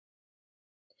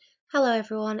Hello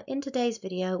everyone, in today's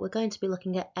video we're going to be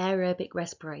looking at aerobic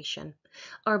respiration.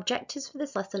 Our objectives for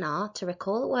this lesson are to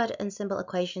recall the word and symbol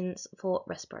equations for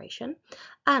respiration,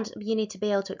 and you need to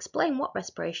be able to explain what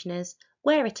respiration is,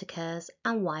 where it occurs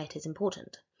and why it is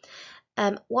important.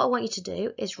 What I want you to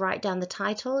do is write down the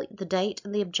title, the date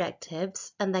and the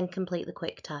objectives and then complete the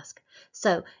quick task.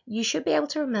 So you should be able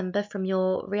to remember from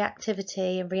your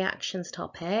reactivity and reactions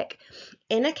topic,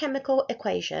 in a chemical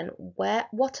equation,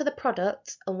 what are the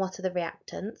products and what are the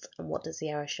reactants and what does the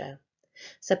arrow show?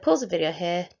 So pause the video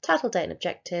here, title, date and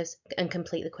objectives and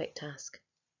complete the quick task.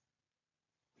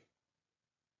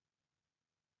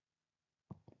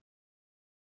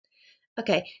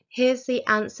 Okay, here's the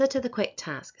answer to the quick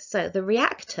task. So the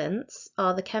reactants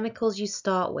are the chemicals you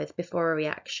start with before a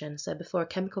reaction. So before a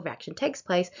chemical reaction takes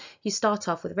place, you start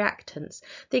off with reactants.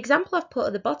 The example I've put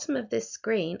at the bottom of this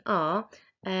screen are,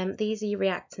 these are your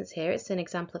reactants here. It's an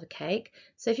example of a cake.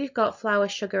 So if you've got flour,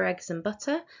 sugar, eggs and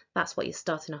butter, that's what you're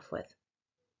starting off with.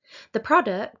 The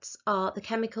products are the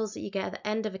chemicals that you get at the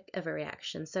end of a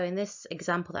reaction. So in this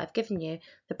example that I've given you,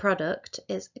 the product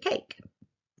is a cake.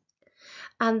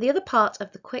 And the other part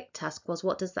of the quick task was,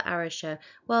 what does the arrow show?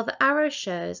 Well, the arrow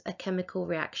shows a chemical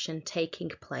reaction taking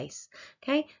place.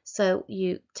 Okay, so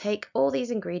you take all these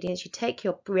ingredients, you take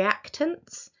your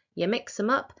reactants, you mix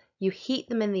them up, you heat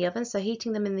them in the oven. So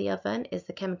heating them in the oven is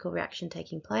the chemical reaction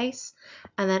taking place.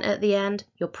 And then at the end,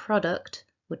 your product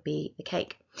would be the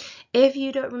cake. If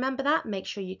you don't remember that, make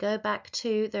sure you go back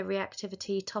to the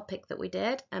reactivity topic that we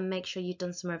did and make sure you've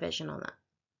done some revision on that.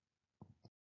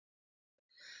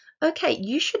 Okay,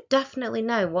 you should definitely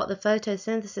know what the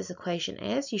photosynthesis equation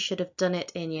is. You should have done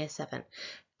it in year 7.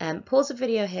 Pause the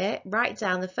video here, write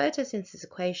down the photosynthesis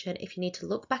equation. If you need to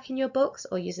look back in your books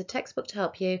or use a textbook to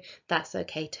help you, that's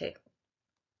okay too.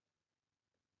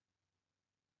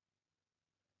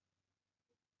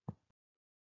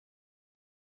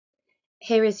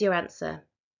 Here is your answer.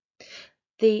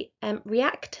 The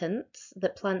reactants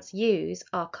that plants use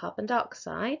are carbon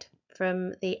dioxide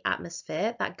from the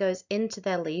atmosphere that goes into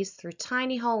their leaves through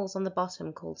tiny holes on the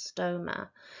bottom called stoma.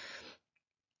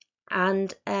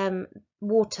 And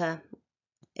water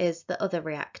is the other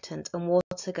reactant, and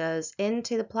water goes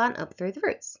into the plant up through the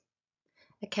roots.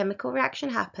 A chemical reaction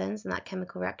happens, and that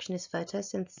chemical reaction is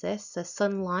photosynthesis. So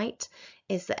sunlight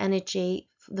is the energy,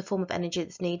 the form of energy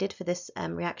that's needed for this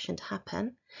reaction to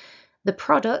happen. The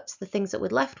products, the things that we're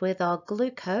left with, are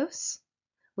glucose,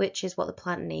 which is what the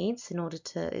plant needs in order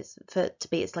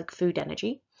it's like food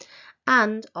energy,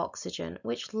 and oxygen,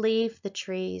 which leave the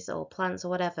trees or plants or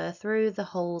whatever through the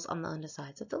holes on the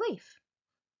undersides of the leaf.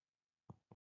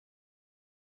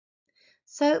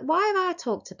 So why have I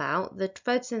talked about the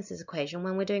photosynthesis equation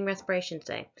when we're doing respiration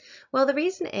today? Well, the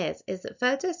reason is that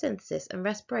photosynthesis and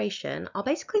respiration are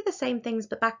basically the same things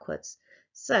but backwards.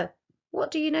 So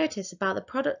what do you notice about the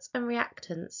products and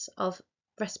reactants of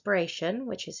respiration,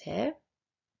 which is here,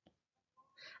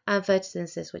 and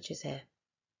photosynthesis, which is here?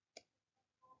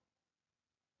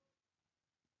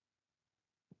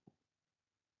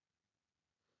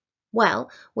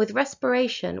 Well, with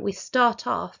respiration, we start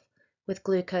off with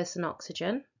glucose and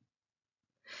oxygen.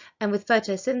 And with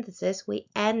photosynthesis, we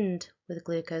end with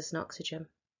glucose and oxygen.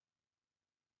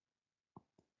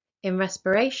 In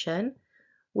respiration,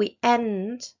 we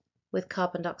end with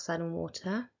carbon dioxide and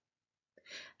water.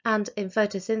 And in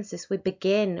photosynthesis, we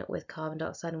begin with carbon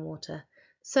dioxide and water.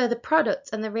 So the products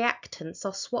and the reactants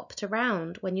are swapped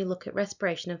around when you look at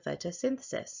respiration and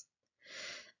photosynthesis.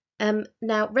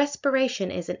 Now,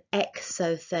 respiration is an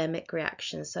exothermic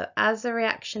reaction. So as the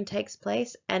reaction takes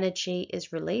place, energy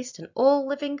is released, and all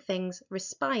living things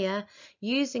respire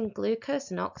using glucose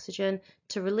and oxygen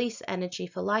to release energy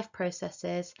for life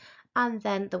processes, and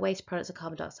then the waste products are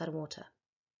carbon dioxide and water.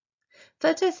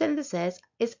 Photosynthesis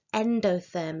is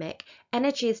endothermic.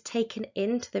 Energy is taken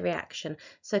into the reaction.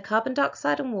 So carbon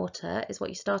dioxide and water is what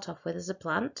you start off with as a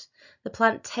plant. The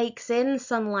plant takes in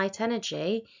sunlight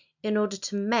energy in order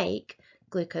to make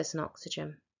glucose and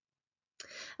oxygen.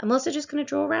 I'm also just going to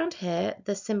draw around here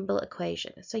the symbol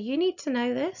equation. So you need to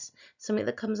know this, something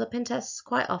that comes up in tests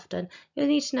quite often. You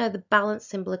need to know the balanced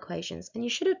symbol equations, and you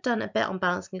should have done a bit on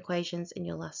balancing equations in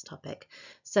your last topic.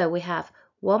 So we have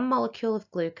 1 molecule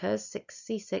of glucose,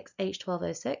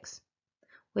 6C6H12O6.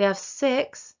 We have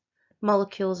 6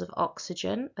 molecules of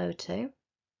oxygen, O2.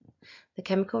 The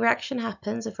chemical reaction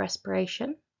happens of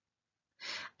respiration.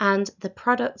 And the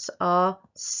products are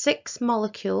 6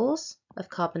 molecules of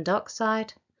carbon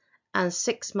dioxide and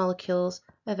 6 molecules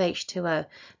of H2O.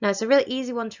 Now it's a really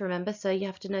easy one to remember, so you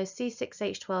have to know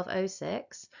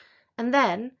C6H12O6, and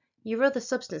then Your other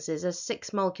substances are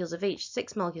 6 molecules of each,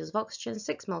 6 molecules of oxygen,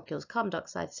 6 molecules of carbon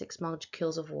dioxide, 6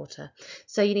 molecules of water.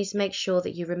 So you need to make sure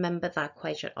that you remember that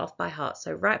equation off by heart.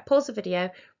 So pause the video,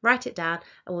 write it down,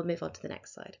 and we'll move on to the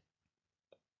next slide.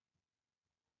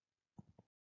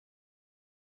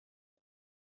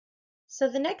 So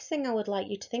the next thing I would like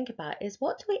you to think about is,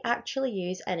 what do we actually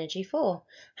use energy for?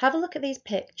 Have a look at these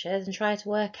pictures and try to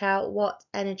work out what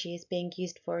energy is being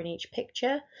used for in each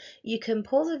picture. You can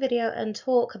pause the video and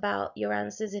talk about your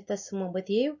answers if there's someone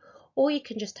with you, or you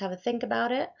can just have a think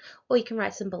about it, or you can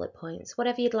write some bullet points.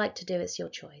 Whatever you'd like to do, it's your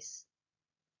choice.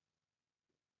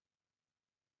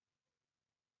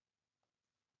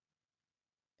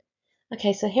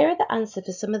 Okay, so here are the answers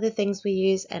for some of the things we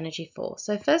use energy for.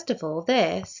 So first of all,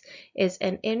 this is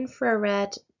an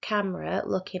infrared camera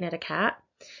looking at a cat.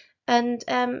 And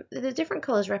the different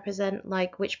colours represent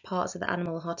like which parts of the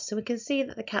animal are hotter. So we can see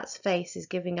that the cat's face is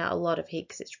giving out a lot of heat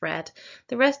because it's red.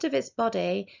 The rest of its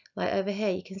body, like over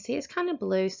here, you can see it's kind of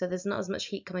blue, so there's not as much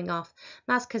heat coming off.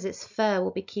 And that's because its fur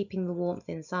will be keeping the warmth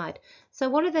inside. So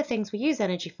one of the things we use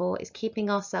energy for is keeping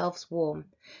ourselves warm.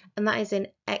 And that is in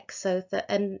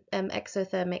exothermic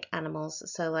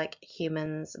animals, so like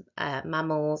humans,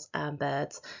 mammals, and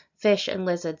birds. Fish and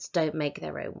lizards don't make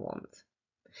their own warmth.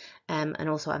 And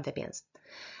also amphibians.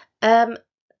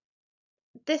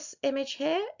 This image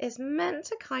here is meant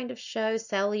to kind of show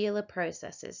cellular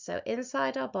processes. So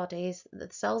inside our bodies, the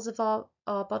cells of our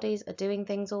bodies are doing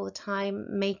things all the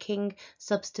time, making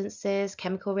substances,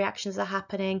 chemical reactions are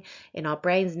happening. In our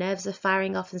brains, nerves are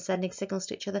firing off and sending signals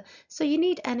to each other. So you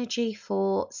need energy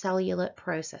for cellular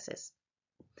processes.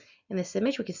 In this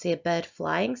image, we can see a bird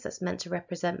flying, so that's meant to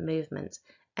represent movement.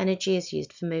 Energy is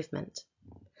used for movement.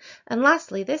 And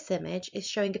lastly, this image is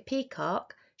showing a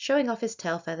peacock showing off his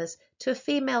tail feathers to a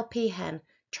female peahen,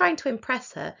 trying to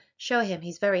impress her, show him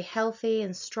he's very healthy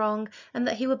and strong, and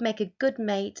that he would make a good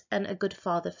mate and a good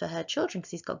father for her children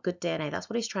because he's got good DNA. That's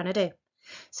what he's trying to do.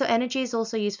 So energy is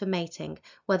also used for mating,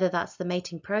 whether that's the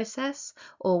mating process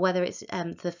or whether it's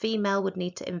the female would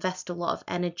need to invest a lot of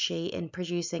energy in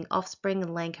producing offspring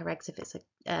and laying her eggs if it's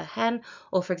a hen.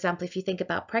 Or for example, if you think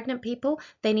about pregnant people,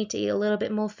 they need to eat a little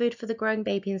bit more food for the growing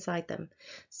baby inside them.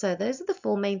 So those are the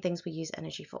 4 main things we use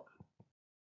energy for.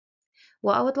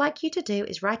 What I would like you to do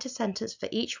is write a sentence for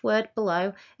each word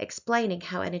below explaining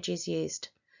how energy is used.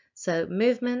 So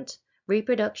movement,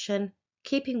 reproduction,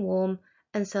 keeping warm,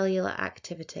 and cellular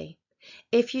activity.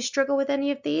 If you struggle with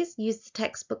any of these, use the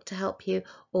textbook to help you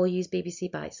or use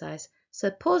BBC Bite Size. So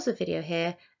pause the video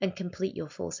here and complete your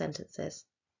 4 sentences.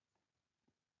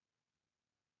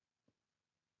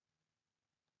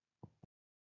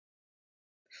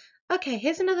 Okay,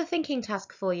 here's another thinking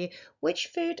task for you. Which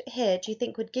food here do you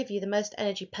think would give you the most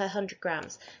energy per 100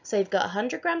 grams? So you've got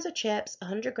 100 grams of chips,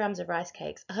 100 grams of rice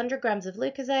cakes, 100 grams of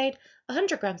Lucozade,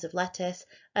 100 grams of lettuce,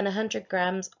 and 100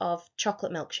 grams of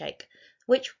chocolate milkshake.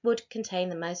 Which would contain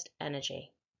the most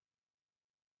energy?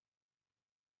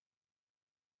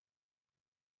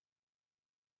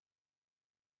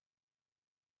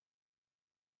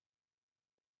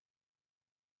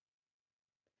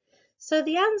 So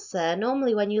the answer,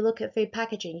 normally when you look at food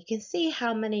packaging, you can see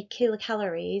how many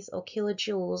kilocalories or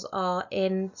kilojoules are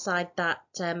inside that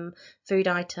food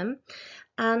item.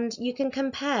 And you can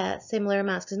compare similar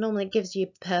amounts because normally it gives you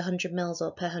per 100 mils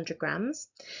or per 100 grams.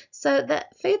 So the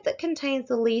food that contains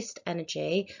the least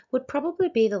energy would probably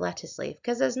be the lettuce leaf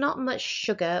because there's not much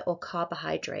sugar or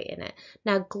carbohydrate in it.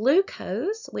 Now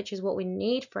glucose, which is what we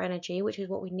need for energy, which is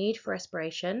what we need for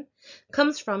respiration,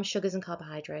 comes from sugars and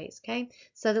carbohydrates, okay?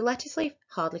 So the lettuce leaf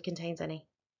hardly contains any.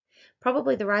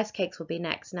 Probably the rice cakes will be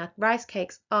next. Now, rice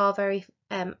cakes are very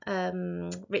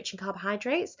rich in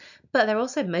carbohydrates, but they're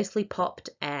also mostly popped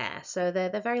air, so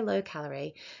they're very low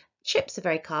calorie. Chips are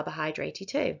very carbohydratey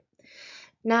too.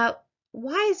 Now,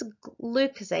 why is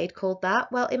Lucozade called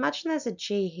that? Well, imagine there's a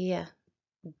G here.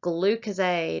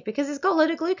 Glucosade, because it's got a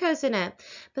load of glucose in it.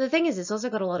 But the thing is, it's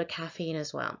also got a lot of caffeine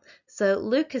as well. So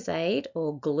Lucozade,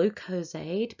 or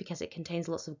glucosade, because it contains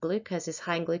lots of glucose, is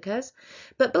high in glucose.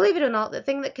 But believe it or not, the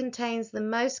thing that contains the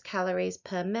most calories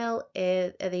per mil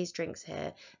are these drinks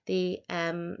here, the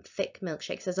thick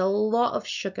milkshakes. There's a lot of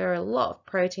sugar, a lot of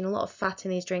protein, a lot of fat in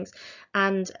these drinks,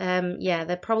 and yeah,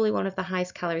 they're probably one of the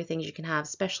highest calorie things you can have.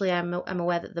 Especially, I'm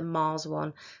aware that the Mars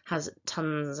one has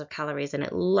tons of calories in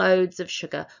it, loads of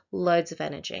sugar, loads of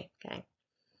energy. Okay.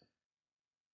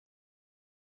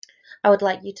 I would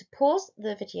like you to pause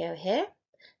the video here,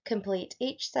 complete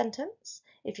each sentence.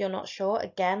 If you're not sure,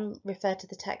 again, refer to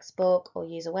the textbook or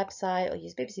use a website or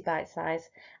use BBC Bite Size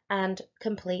and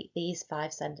complete these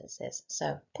 5 sentences.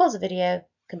 So pause the video,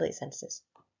 complete sentences.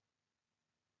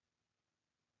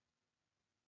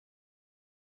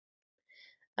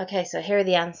 Okay, so here are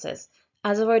the answers.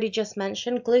 As I've already just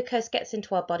mentioned, glucose gets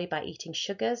into our body by eating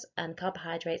sugars and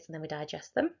carbohydrates, and then we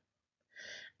digest them.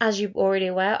 As you're already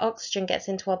aware, oxygen gets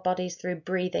into our bodies through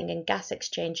breathing and gas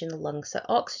exchange in the lungs. So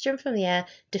oxygen from the air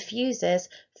diffuses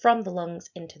from the lungs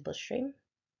into the bloodstream.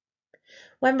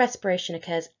 When respiration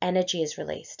occurs, energy is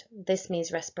released. This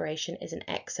means respiration is an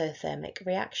exothermic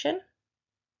reaction.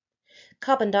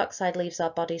 Carbon dioxide leaves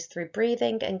our bodies through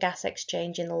breathing and gas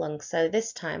exchange in the lungs. So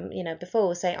this time, before we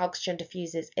were saying oxygen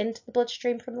diffuses into the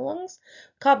bloodstream from the lungs,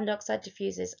 carbon dioxide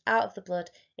diffuses out of the blood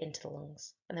into the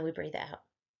lungs, and then we breathe it out.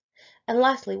 And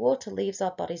lastly, water leaves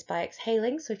our bodies by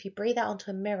exhaling. So if you breathe out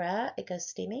onto a mirror, it goes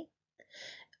steamy.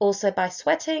 Also by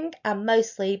sweating, and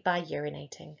mostly by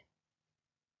urinating.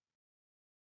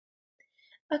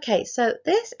 Okay, so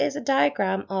this is a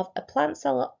diagram of a plant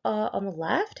cell on the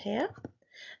left here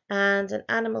and an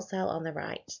animal cell on the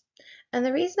right. And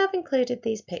the reason I've included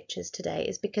these pictures today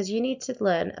is because you need to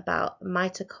learn about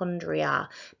mitochondria.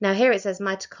 Now here it says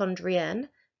mitochondrion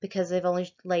because they've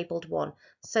only labelled one.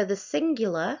 So the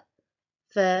singular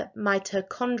for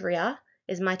mitochondria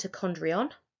is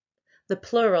mitochondrion. The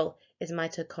plural is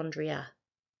mitochondria.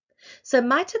 So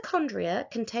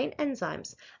mitochondria contain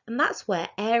enzymes, and that's where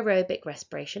aerobic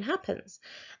respiration happens.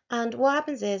 And what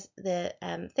happens is the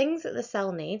things that the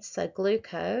cell needs, so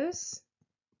glucose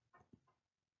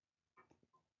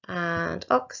and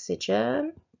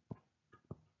oxygen,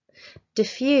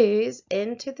 diffuse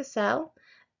into the cell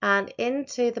and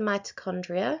into the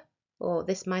mitochondria, or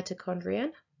this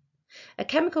mitochondrion. A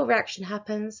chemical reaction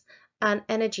happens and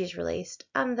energy is released,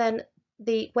 and then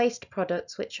the waste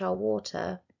products, which are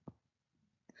water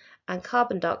and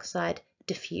carbon dioxide,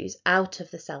 diffuse out of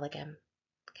the cell again.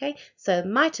 Okay, so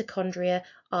mitochondria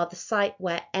are the site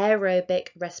where aerobic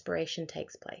respiration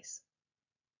takes place.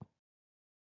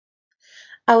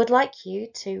 I would like you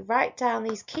to write down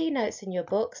these keynotes in your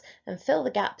books and fill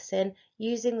the gaps in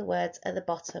using the words at the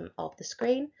bottom of the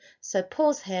screen. So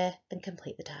pause here and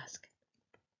complete the task.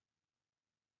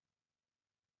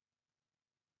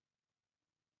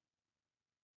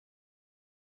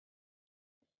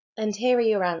 And here are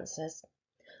your answers.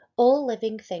 All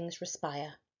living things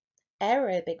respire.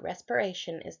 Aerobic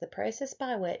respiration is the process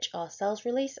by which our cells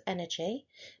release energy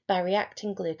by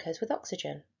reacting glucose with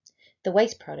oxygen. The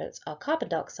waste products are carbon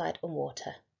dioxide and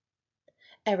water.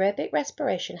 Aerobic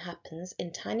respiration happens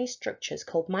in tiny structures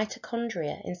called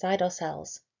mitochondria inside our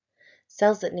cells.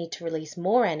 Cells that need to release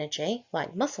more energy,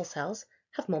 like muscle cells,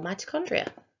 have more mitochondria.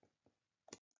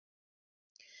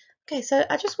 Okay, so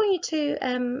I just want you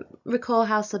to recall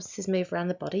how substances move around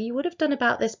the body. You would have done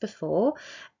about this before.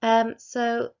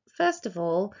 So first of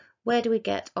all, where do we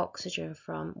get oxygen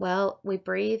from? Well, we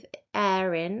breathe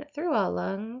air in through our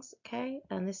lungs, okay?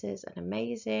 And this is an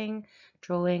amazing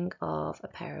drawing of a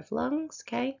pair of lungs,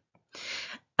 okay?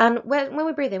 And when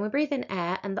we breathe in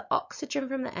air, and the oxygen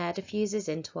from the air diffuses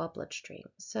into our bloodstream.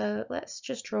 So let's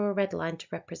just draw a red line to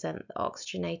represent the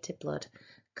oxygenated blood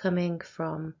coming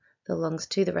from the lungs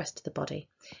to the rest of the body.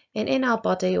 And in our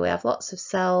body, we have lots of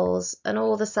cells, and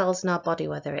all the cells in our body,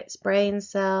 whether it's brain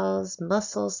cells,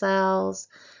 muscle cells,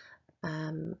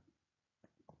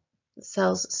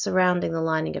 cells surrounding the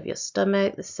lining of your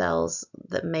stomach, the cells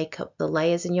that make up the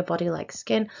layers in your body like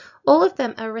skin, all of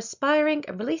them are respiring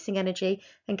and releasing energy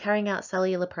and carrying out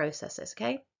cellular processes,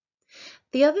 okay?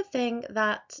 The other thing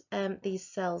that these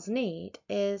cells need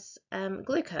is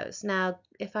glucose. Now,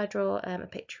 if I draw a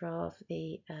picture of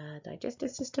the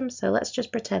digestive system, so let's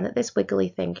just pretend that this wiggly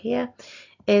thing here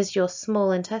is your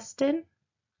small intestine.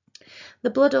 The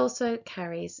blood also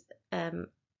carries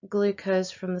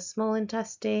glucose from the small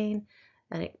intestine,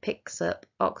 and it picks up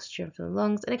oxygen from the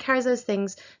lungs, and it carries those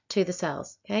things to the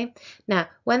cells, okay? Now,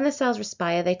 when the cells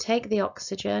respire, they take the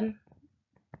oxygen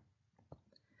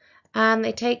and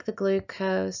they take the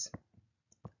glucose,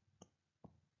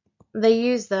 they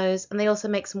use those, and they also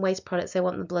make some waste products they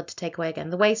want the blood to take away again.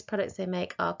 The waste products they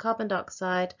make are carbon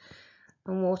dioxide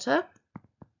and water.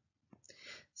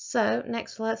 So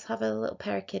next let's have a little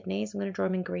pair of kidneys. I'm going to draw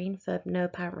them in green for no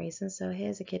apparent reason. So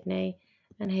here's a kidney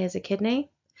and here's a kidney.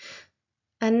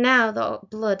 And now the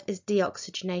blood is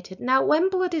deoxygenated. Now, when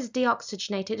blood is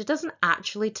deoxygenated, it doesn't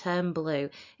actually turn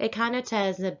blue. It kind of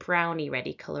turns a browny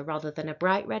reddy colour rather than a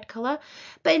bright red colour.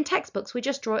 But in textbooks, we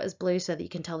just draw it as blue so that you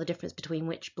can tell the difference between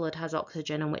which blood has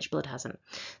oxygen and which blood hasn't.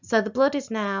 So the blood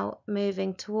is now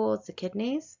moving towards the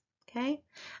kidneys, okay?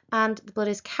 And the blood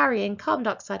is carrying carbon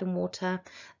dioxide and water.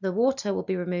 The water will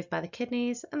be removed by the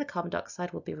kidneys and the carbon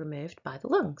dioxide will be removed by the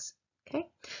lungs, okay?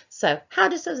 So how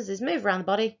do substances move around the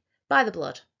body? By the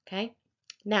blood, okay?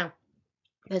 Now,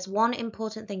 there's one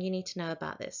important thing you need to know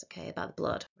about this, okay, about the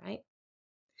blood, right?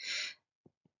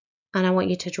 And I want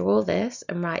you to draw this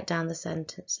and write down the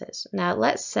sentences. Now,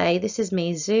 let's say this is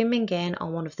me zooming in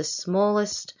on one of the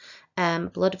smallest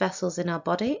blood vessels in our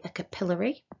body, a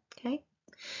capillary. Okay.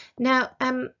 Now,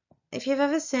 if you've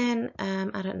ever seen,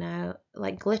 I don't know,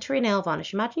 like glittery nail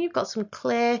varnish, imagine you've got some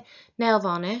clear nail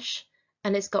varnish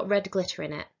and it's got red glitter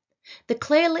in it. The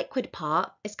clear liquid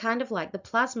part is kind of like the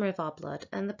plasma of our blood,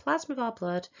 and the plasma of our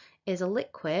blood is a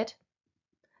liquid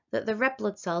that the red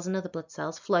blood cells and other blood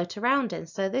cells float around in.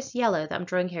 So this yellow that I'm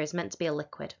drawing here is meant to be a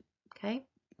liquid, okay?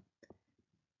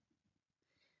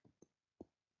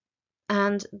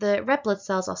 And the red blood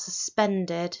cells are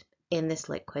suspended in this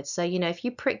liquid. So, you know, if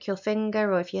you prick your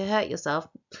finger or if you hurt yourself,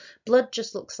 blood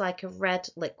just looks like a red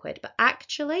liquid, but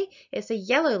actually it's a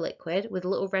yellow liquid with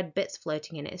little red bits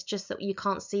floating in it. It's just that you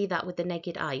can't see that with the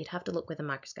naked eye. You'd have to look with a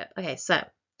microscope. Okay, so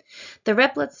the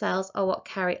red blood cells are what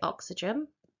carry oxygen,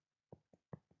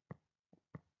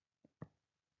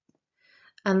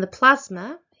 and the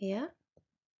plasma here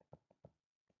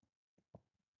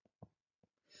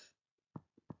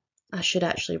I should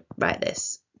actually write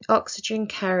this. Oxygen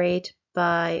carried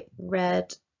by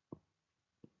red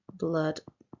blood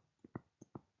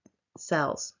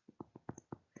cells.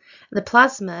 The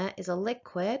plasma is a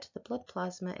liquid, the blood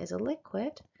plasma is a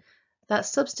liquid that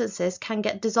substances can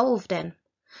get dissolved in.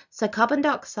 So carbon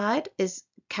dioxide is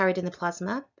carried in the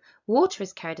plasma, water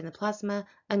is carried in the plasma,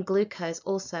 and glucose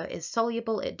also is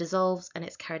soluble, it dissolves, and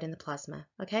it's carried in the plasma,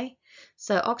 okay?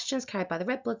 So oxygen is carried by the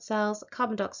red blood cells,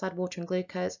 carbon dioxide, water, and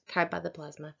glucose carried by the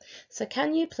plasma. So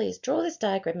can you please draw this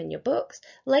diagram in your books,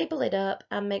 label it up,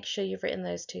 and make sure you've written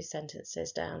those two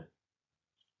sentences down.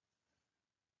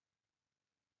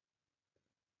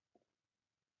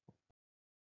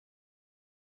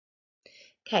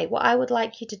 Okay, what I would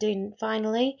like you to do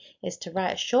finally is to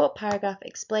write a short paragraph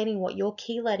explaining what your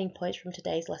key learning points from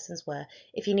today's lessons were.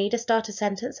 If you need to start a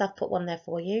sentence, I've put one there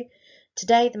for you.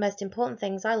 Today, the most important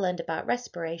things I learned about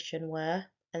respiration were,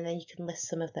 and then you can list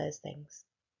some of those things.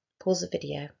 Pause the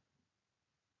video.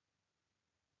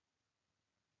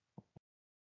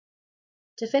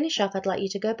 To finish off, I'd like you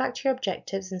to go back to your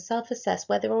objectives and self-assess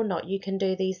whether or not you can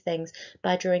do these things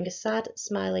by drawing a sad,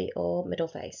 smiley, or middle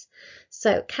face.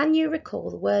 So, can you recall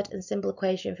the word and symbol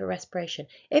equation for respiration?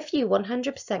 If you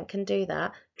 100% can do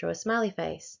that, draw a smiley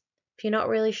face. If you're not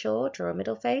really sure, draw a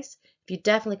middle face. If you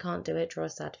definitely can't do it, draw a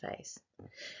sad face.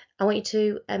 I want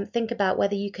you to think about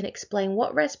whether you can explain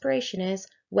what respiration is,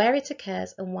 where it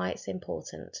occurs, and why it's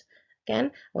important.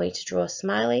 Again, I want you to draw a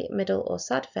smiley, middle, or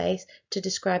sad face to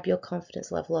describe your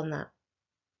confidence level on that.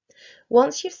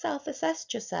 Once you've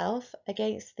self-assessed yourself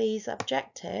against these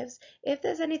objectives, if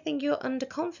there's anything you're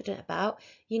underconfident about,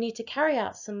 you need to carry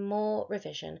out some more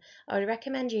revision. I would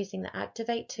recommend using the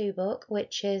Activate 2 book,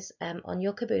 which is on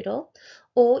your caboodle,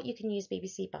 or you can use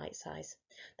BBC Bite Size.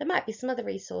 There might be some other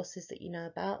resources that you know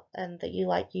about and that you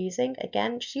like using.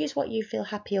 Again, just use what you feel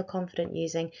happy or confident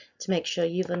using to make sure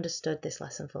you've understood this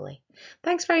lesson fully.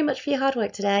 Thanks very much for your hard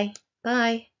work today.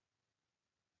 Bye.